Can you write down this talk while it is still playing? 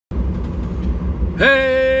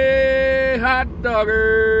Hey, hot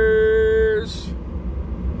doggers!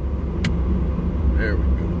 There we go.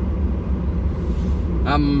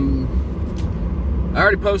 I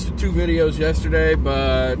already posted 2 videos yesterday,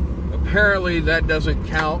 but apparently that doesn't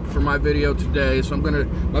count for my video today. So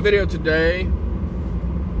my video today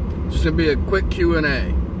is just gonna be a quick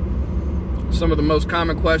Q&A. Some of the most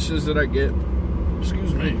common questions that I get.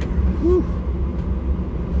 Excuse me. Whew.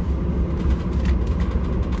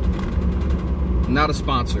 Not a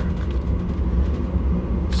sponsor.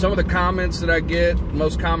 Some of the comments that I get,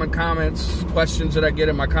 most common comments, questions that I get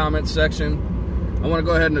in my comments section, I want to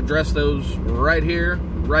go ahead and address those right here,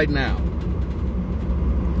 right now.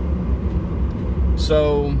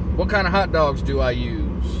 So, what kind of hot dogs do I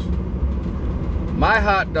use? My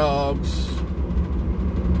hot dogs,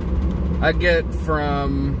 I get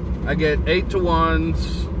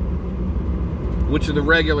 8-to-1s, which are the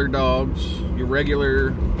regular dogs, your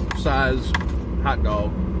regular size hot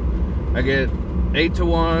dog. I get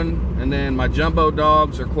 8-to-1, and then my jumbo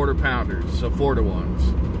dogs are quarter pounders, so 4-to-1s.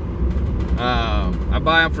 I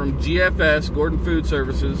buy them from GFS, Gordon Food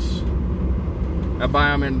Services. I buy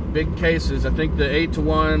them in big cases. I think the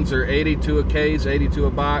 8-to-1s are 82 a case, 82 a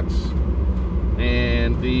box,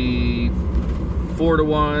 and the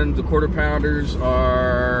 4-to-1, the quarter pounders,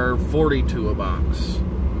 are 42 a box.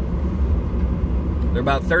 They're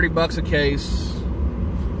about 30 bucks a case.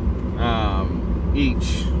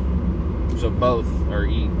 Each, so both are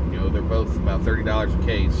they're both about $30 a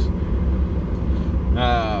case,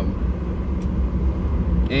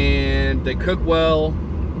 and they cook well.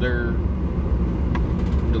 They're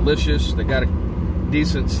delicious. They got a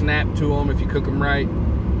decent snap to them if you cook them right.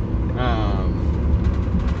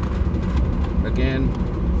 Again,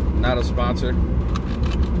 not a sponsor.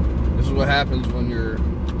 This is what happens when you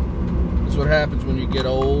get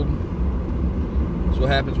old. This is what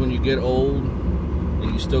happens when you get old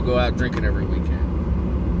and you still go out drinking every weekend.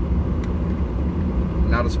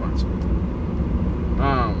 Not a sponsor.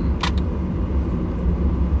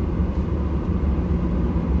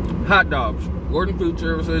 Hot dogs. Gordon Food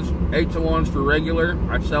Services, 8-to-1s for regular.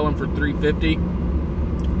 I sell them for $3.50.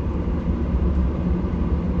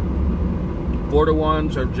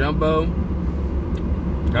 4-to-1s are jumbo.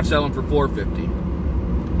 I sell them for $4.50.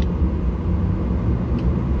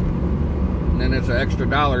 And then it's an extra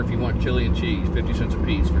 $1 if you want chili and cheese. 50 cents a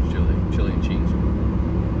piece for chili and cheese.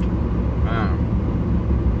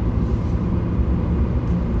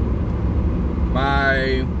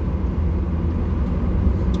 My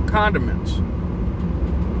condiments.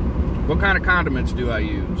 What kind of condiments do I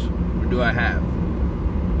use? Or do I have?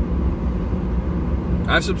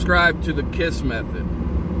 I subscribe to the KISS method.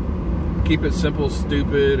 Keep it simple,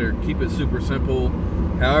 stupid, or keep it super simple.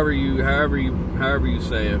 However you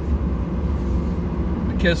say it.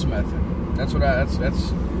 KISS method. That's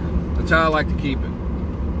how I like to keep it.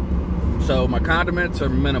 So my condiments are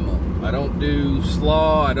minimal. I don't do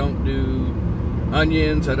slaw, I don't do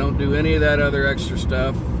onions, I don't do any of that other extra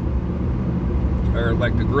stuff, or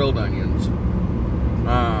like the grilled onions.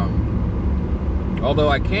 Although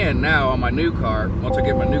I can now on my new cart, once I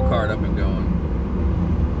get my new cart up and going.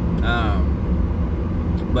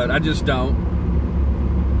 But I just don't.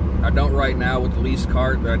 I don't right now with the lease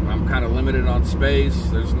cart. I'm kind of limited on space.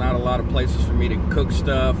 There's not a lot of places for me to cook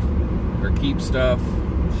stuff or keep stuff.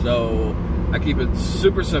 So I keep it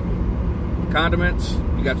super simple. Condiments,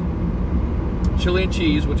 you got chili and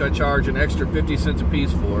cheese, which I charge an extra 50 cents a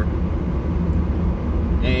piece for.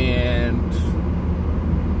 And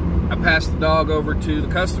I pass the dog over to the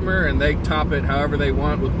customer and they top it however they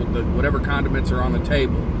want with whatever condiments are on the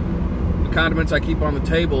table. The condiments I keep on the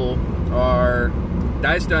table are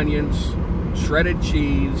diced onions, shredded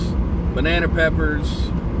cheese, banana peppers,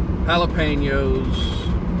 jalapenos,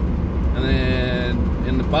 and then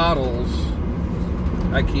in the bottles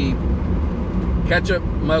I keep ketchup,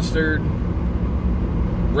 mustard,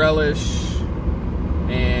 relish,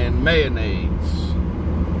 and mayonnaise.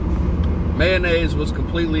 Mayonnaise was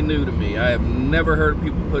completely new to me. I have never heard of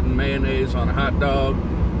people putting mayonnaise on a hot dog,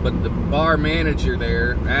 but the bar manager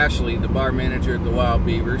there, Ashley, the bar manager at the Wild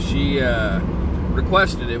Beaver, she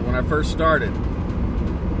requested it when I first started,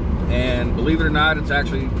 and believe it or not, it's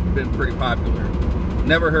actually been pretty popular.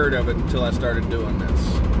 Never heard of it until I started doing this.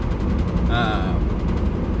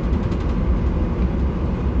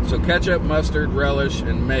 So ketchup, mustard, relish,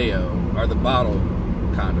 and mayo are the bottle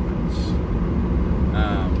condiments.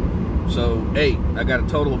 So 8. I got a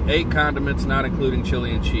total of 8 condiments, not including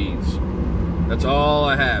chili and cheese. That's all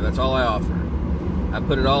I have. That's all I offer. I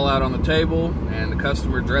put it all out on the table, and the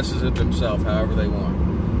customer dresses it themselves however they want.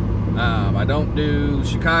 I don't do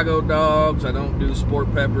Chicago dogs. I don't do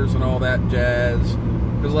sport peppers and all that jazz.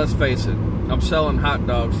 Because let's face it, I'm selling hot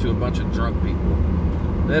dogs to a bunch of drunk people.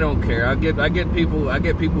 They don't care. I get people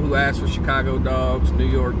who ask for Chicago dogs, New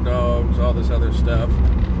York dogs, all this other stuff.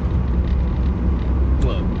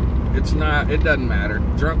 Look, it doesn't matter.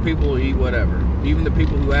 Drunk people will eat whatever. Even the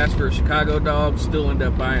people who ask for a Chicago dog still end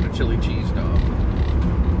up buying a chili cheese dog.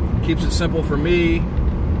 Keeps it simple for me.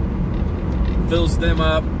 Fills them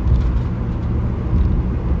up.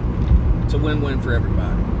 It's a win-win for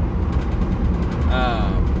everybody.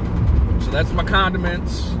 So that's my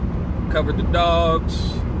condiments. Covered the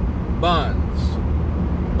dogs. Buns.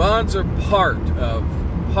 Buns are part of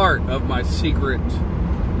my secret,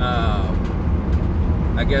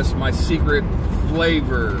 I guess my secret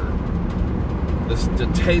flavor, the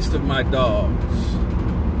taste of my dogs.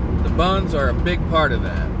 The buns are a big part of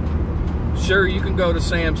that. Sure, you can go to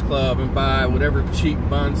Sam's Club and buy whatever cheap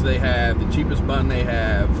buns they have, the cheapest bun they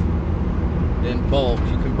have in bulk.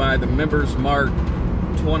 You can buy the Members Mark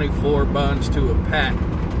 24 buns to a pack.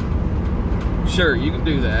 Sure, you can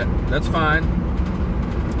do that. That's fine.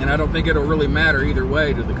 And I don't think it'll really matter either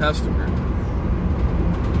way to the customer.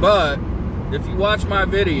 But if you watch my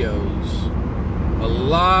videos,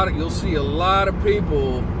 you'll see a lot of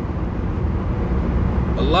people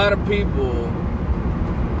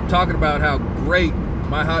talking about how great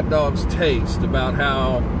my hot dogs taste, about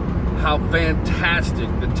how fantastic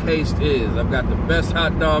the taste is. I've got the best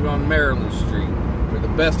hot dog on Maryland Street, or the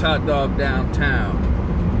best hot dog downtown.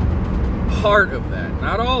 Part of that,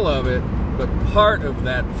 not all of it, but part of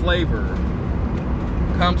that flavor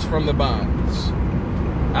comes from the buns.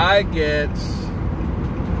 I get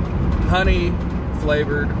honey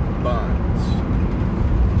flavored buns.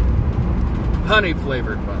 Honey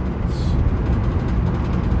flavored buns.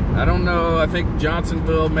 I don't know, I think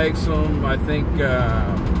Johnsonville makes them. I think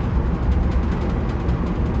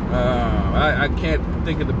I can't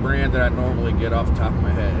think of the brand that I normally get off the top of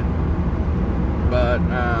my head. But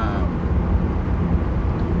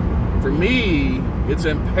for me, it's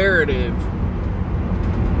imperative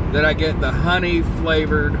that I get the honey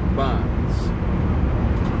flavored buns.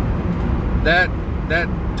 That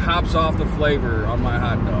tops off the flavor on my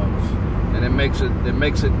hot dogs, and it makes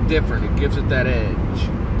it different. It gives it that edge.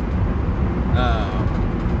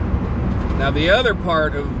 Now the other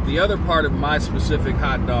part of my specific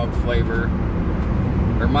hot dog flavor,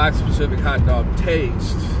 or my specific hot dog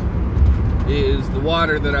taste, is the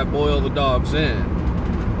water that I boil the dogs in.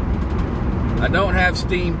 I don't have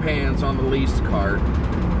steam pans on the leased cart,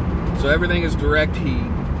 so everything is direct heat.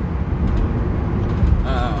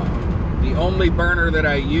 The only burner that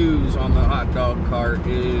I use on the hot dog cart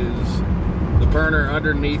is the burner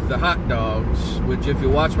underneath the hot dogs, which, if you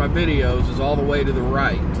watch my videos, is all the way to the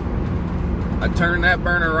right. I turn that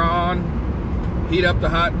burner on, heat up the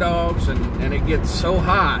hot dogs, and it gets so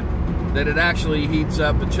hot that it actually heats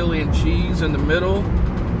up the chili and cheese in the middle,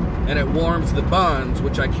 and it warms the buns,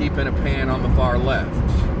 which I keep in a pan on the far left.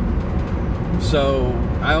 So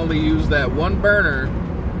I only use that one burner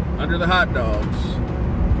under the hot dogs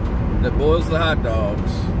that boils the hot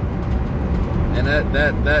dogs, and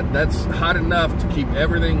that's hot enough to keep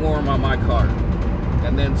everything warm on my cart,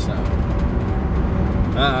 and then some.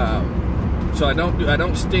 So I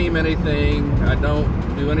don't steam anything. I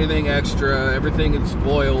don't do anything extra. Everything is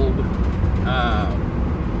boiled.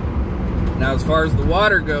 Now, as far as the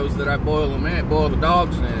water goes that I boil the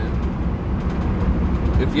dogs in,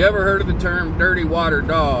 if you ever heard of the term dirty water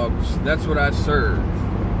dogs, that's what I serve.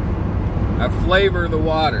 I flavor the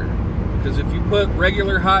water, because if you put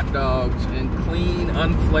regular hot dogs in clean,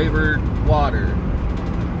 unflavored water,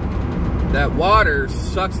 that water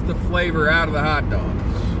sucks the flavor out of the hot dogs.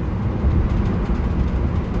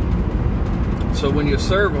 So when you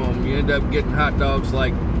serve them, you end up getting hot dogs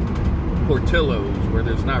like Portillo's, where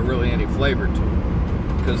there's not really any flavor to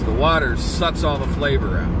them, because the water sucks all the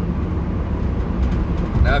flavor out.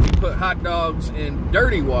 Now, if you put hot dogs in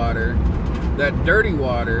dirty water, that dirty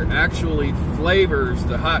water actually flavors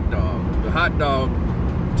the hot dog. The hot dog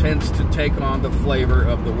tends to take on the flavor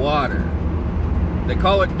of the water. They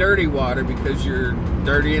call it dirty water because you're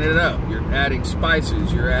dirtying it up. You're adding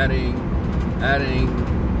spices. You're adding,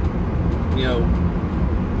 you know,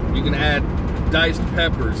 you can add diced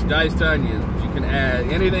peppers, diced onions. You can add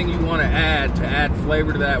anything you want to add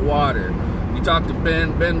flavor to that water. You talk to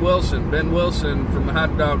Ben Wilson from the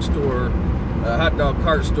hot dog store, hot dog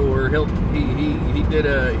cart store. He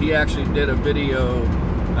actually did a video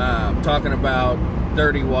talking about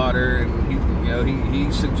dirty water, and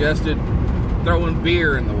he suggested throwing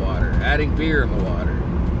beer in the water, adding beer in the water.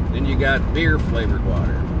 Then you got beer flavored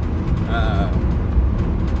water.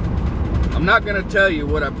 I'm not going to tell you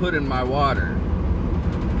what I put in my water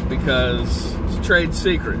because it's a trade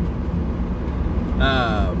secret.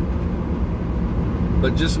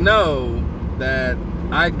 But just know that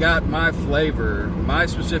I got my flavor, my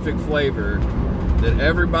specific flavor, that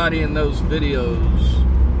everybody in those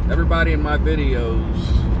videos, everybody in my videos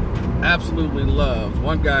absolutely loves.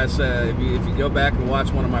 One guy said, if you go back and watch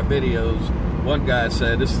one of my videos, one guy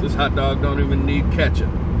said, this hot dog don't even need ketchup.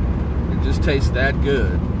 It just tastes that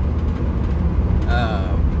good.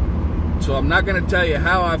 So I'm not going to tell you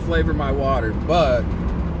how I flavor my water, but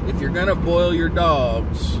if you're going to boil your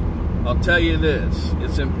dogs, I'll tell you this: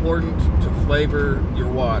 it's important to flavor your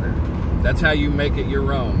water. That's how you make it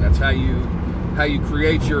your own. That's how you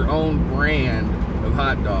create your own brand of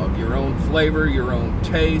hot dog, your own flavor, your own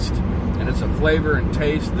taste, and it's a flavor and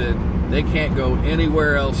taste that they can't go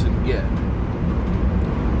anywhere else and get.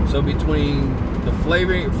 So between the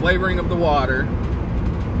flavoring of the water,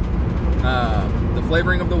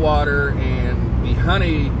 and the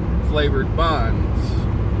honey flavored buns,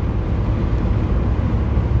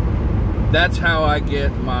 that's how I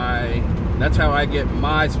get my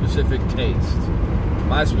specific taste,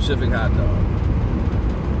 my specific hot dog.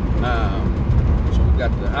 So we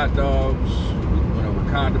got the hot dogs, we went over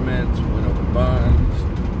condiments, went over buns,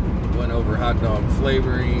 went over hot dog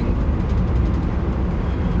flavoring.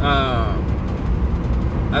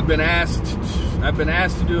 I've been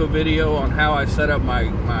asked to do a video on how I set up my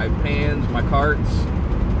pans, my carts,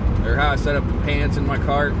 or how I set up the pans in my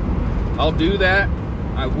cart. I'll do that.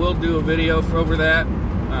 I will do a video over that.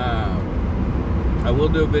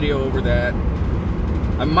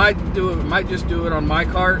 I might just do it on my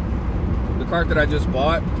cart, the cart that I just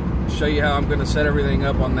bought. Show you how I'm going to set everything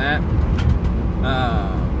up on that.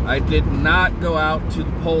 I did not go out to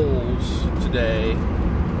the polls today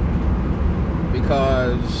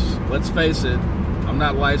because, let's face it, I'm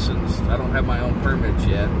not licensed. I don't have my own permits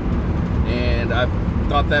yet, and I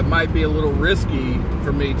thought that might be a little risky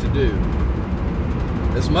for me to do.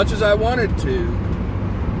 As much as I wanted to,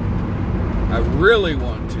 I really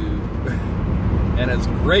want to, and as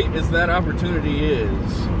great as that opportunity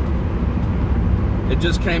is, it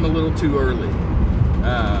just came a little too early.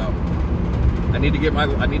 I need to get my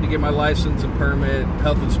license and permit,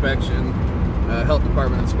 health inspection, health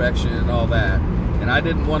department inspection, and all that. And I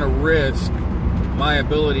didn't want to risk my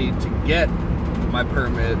ability to get my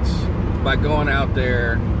permits by going out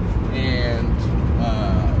there and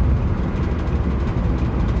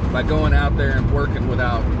working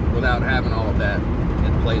without having all of that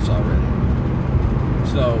in place already.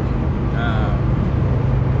 So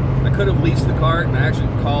I could have leased the cart, and I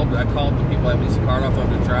called the people I leased the cart off of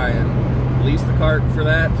to try and lease the cart for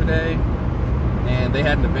that today, and they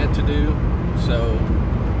had an event to do, so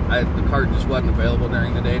the cart just wasn't available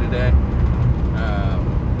during the day today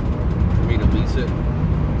for me to lease it.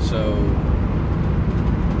 So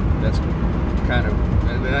that's kind of,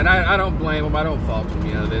 and I don't blame them, I don't fault them,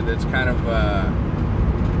 you know. That's kind of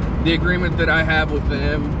the agreement that I have with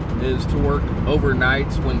them is to work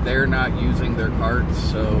overnights when they're not using their carts.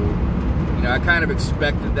 So, you know, I kind of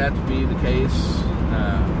expected that to be the case.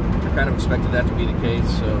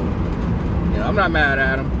 So, you know, I'm not mad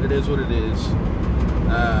at them. It is what it is.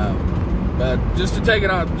 But just to take it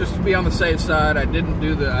on, just to be on the safe side, I didn't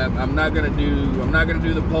do the. I'm not gonna do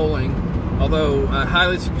the polling. Although I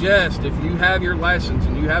highly suggest, if you have your license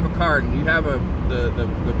and you have a cart and you have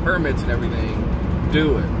the permits and everything,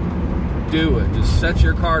 do it. Just set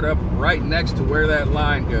your cart up right next to where that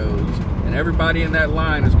line goes, and everybody in that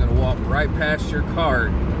line is going to walk right past your cart,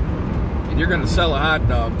 and you're going to sell a hot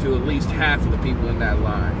dog to at least half of the people in that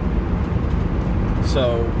line.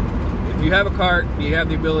 So if you have a cart, you have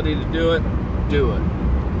the ability to do it, do it.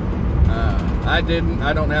 I didn't.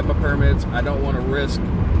 I don't have my permits. I don't want to risk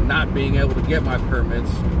not being able to get my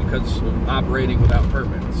permits because of operating without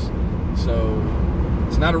permits. So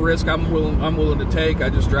it's not a risk I'm willing to take. I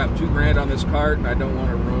just dropped $2,000 on this cart, and I don't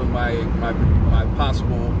want to ruin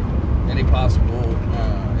any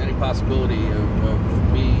possibility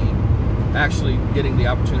of me actually getting the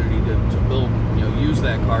opportunity to build, you know, use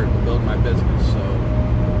that cart and build my business. So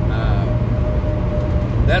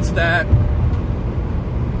that's that.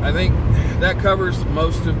 I think that covers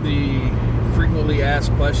most of the frequently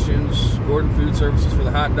asked questions. Gordon Food Services for the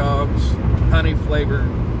hot dogs, honey flavored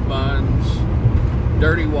buns,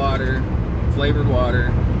 dirty water, flavored water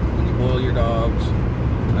when you boil your dogs.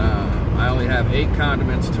 I only have 8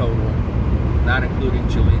 condiments total, not including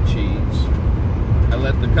chili and cheese. I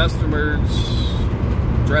let the customers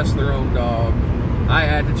dress their own dog. I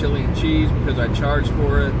add the chili and cheese because I charge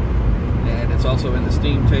for it, and it's also in the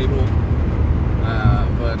steam table.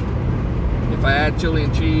 But If I add chili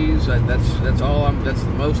and cheese, that's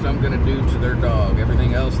the most I'm gonna do to their dog.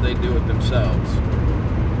 Everything else they do it themselves.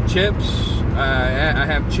 Chips, I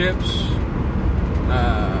have chips.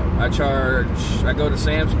 I go to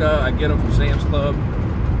Sam's Club. I get them from Sam's Club.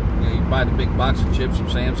 You know, you buy the big box of chips from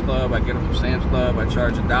Sam's Club. I get them from Sam's Club. I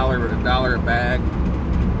charge $1 a bag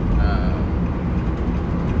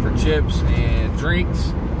for chips and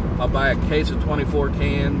drinks. I'll buy a case of 24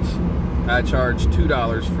 cans. I charge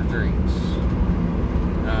 $2 for drinks.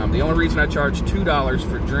 The only reason I charge $2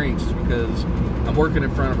 for drinks is because I'm working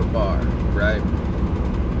in front of a bar, right?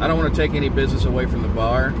 I don't want to take any business away from the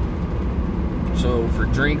bar. So for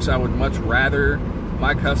drinks, I would much rather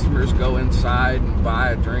my customers go inside and buy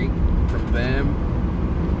a drink from them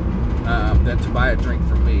than to buy a drink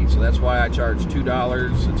from me. So that's why I charge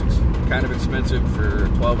 $2. It's kind of expensive for a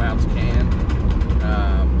 12-ounce can.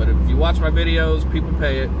 But if you watch my videos, people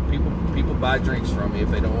pay it. People buy drinks from me. If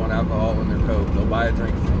they don't want alcohol in their Coke, they'll buy a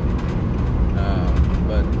drink from me.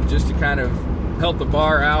 But just to kind of help the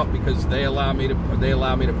bar out, because they allow me to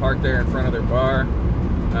park there in front of their bar.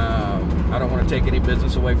 I don't want to take any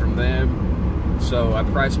business away from them, so I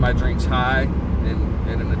price my drinks high in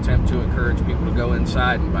an attempt to encourage people to go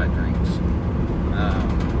inside and buy drinks.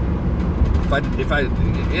 If I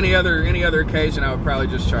any other occasion, I would probably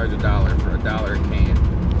just charge $1 for $1 a can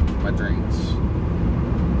for my drinks.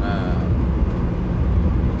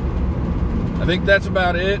 I think that's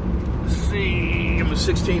about it. Let's see, I'm at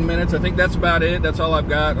 16 minutes. I think that's about it. That's all I've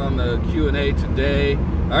got on the Q&A today.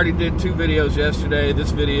 I already did 2 videos yesterday.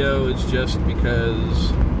 This video is just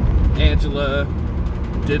because Angela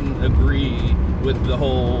didn't agree with the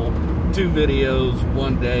whole 2 videos,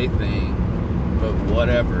 1 day thing. But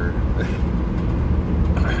whatever.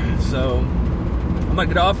 So, I'm going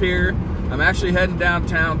to get off here. I'm actually heading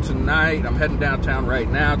downtown tonight. I'm heading downtown right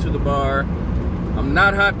now to the bar. I'm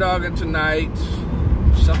not hot dogging tonight.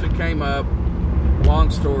 Something came up. Long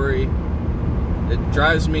story. It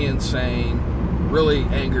drives me insane. Really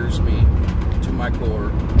angers me to my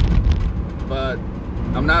core. But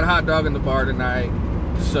I'm not hot dogging the bar tonight.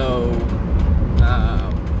 So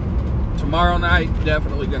tomorrow night,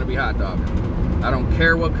 definitely going to be hot dogging. I don't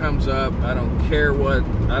care what comes up. I don't care.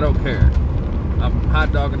 I'm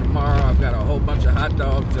hot dogging tomorrow. I've got a whole bunch of hot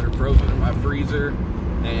dogs that are frozen in my freezer,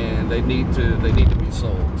 and they need to be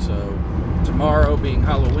sold. So tomorrow, being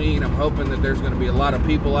Halloween, I'm hoping that there's going to be a lot of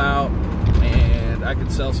people out and I can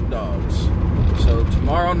sell some dogs. So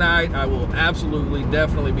tomorrow night, I will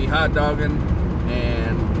definitely be hot dogging,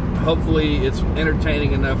 and hopefully it's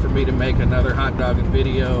entertaining enough for me to make another hot dogging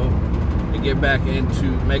video and get back into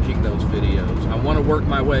making those videos. I want to work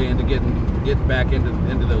my way into getting back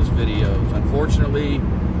into those videos. Unfortunately,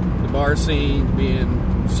 the bar scene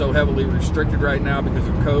being so heavily restricted right now because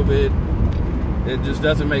of COVID, it just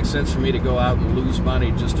doesn't make sense for me to go out and lose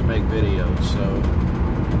money just to make videos. So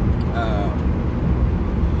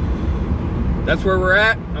that's where we're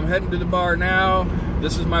at. I'm heading to the bar now.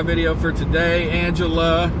 This is my video for today.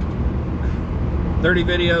 Angela, 30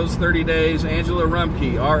 videos, 30 days. Angela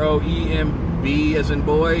Rumke, R-O-E-M-B as in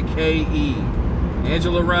boy, K-E.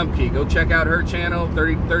 Angela Rumke. Go check out her channel,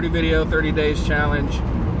 30 video, 30 days challenge.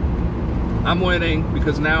 I'm winning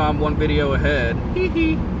because now I'm 1 video ahead. Hee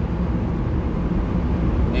hee.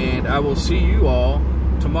 And I will see you all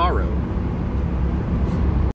tomorrow.